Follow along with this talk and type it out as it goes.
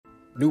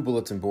New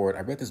bulletin board. I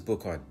read this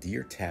book called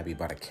Dear Tabby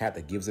about a cat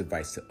that gives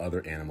advice to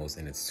other animals,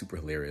 and it's super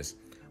hilarious.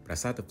 But I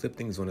decided to flip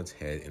things on its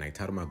head, and I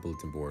titled my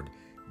bulletin board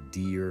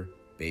Dear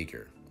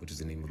Baker, which is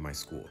the name of my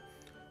school.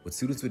 What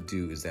students would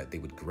do is that they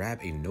would grab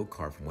a note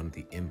card from one of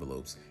the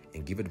envelopes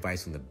and give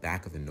advice on the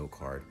back of the note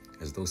card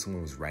as though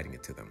someone was writing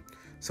it to them.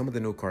 Some of the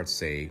note cards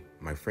say,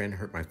 "My friend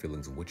hurt my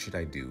feelings, what should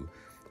I do?"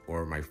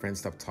 Or "My friend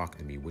stopped talking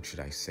to me, what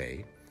should I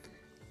say?"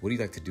 "What do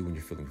you like to do when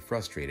you're feeling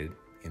frustrated?"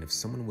 And if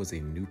someone was a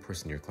new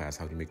person in your class,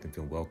 how do you make them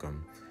feel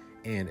welcome?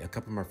 And a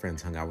couple of my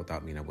friends hung out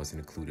without me and I wasn't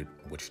included,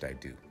 what should I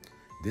do?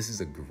 This is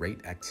a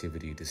great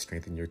activity to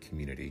strengthen your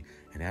community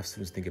and have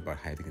students think about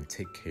how they can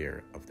take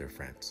care of their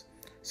friends.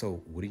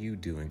 So what are you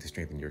doing to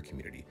strengthen your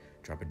community?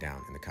 Drop it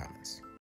down in the comments.